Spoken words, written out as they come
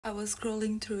I was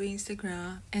scrolling through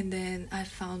Instagram and then I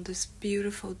found this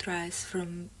beautiful dress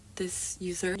from this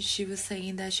user. She was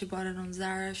saying that she bought it on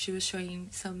Zara. She was showing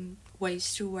some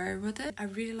ways to wear with it. I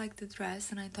really like the dress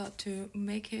and I thought to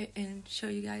make it and show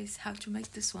you guys how to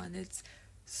make this one. It's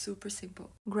super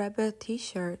simple. Grab a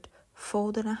t-shirt,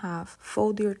 fold in half,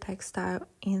 fold your textile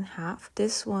in half.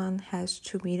 This one has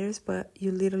 2 meters, but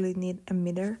you literally need a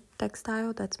meter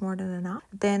textile. That's more than enough.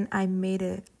 Then I made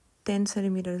it 10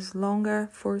 centimeters longer,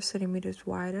 4 centimeters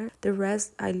wider. The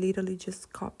rest I literally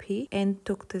just copied and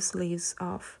took the sleeves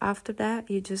off. After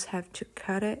that, you just have to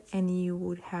cut it and you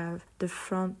would have the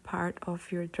front part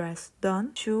of your dress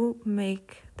done. To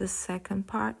make the second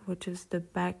part, which is the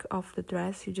back of the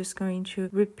dress, you're just going to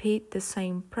repeat the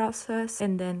same process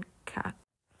and then cut.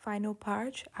 Final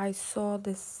part, I saw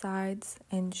the sides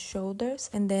and shoulders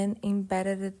and then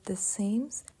embedded the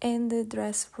seams and the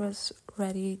dress was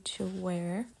ready to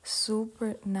wear.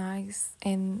 Super nice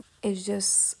and it's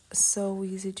just so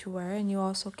easy to wear, and you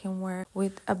also can wear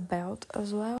with a belt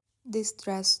as well. This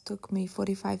dress took me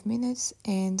 45 minutes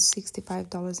and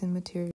 $65 in material.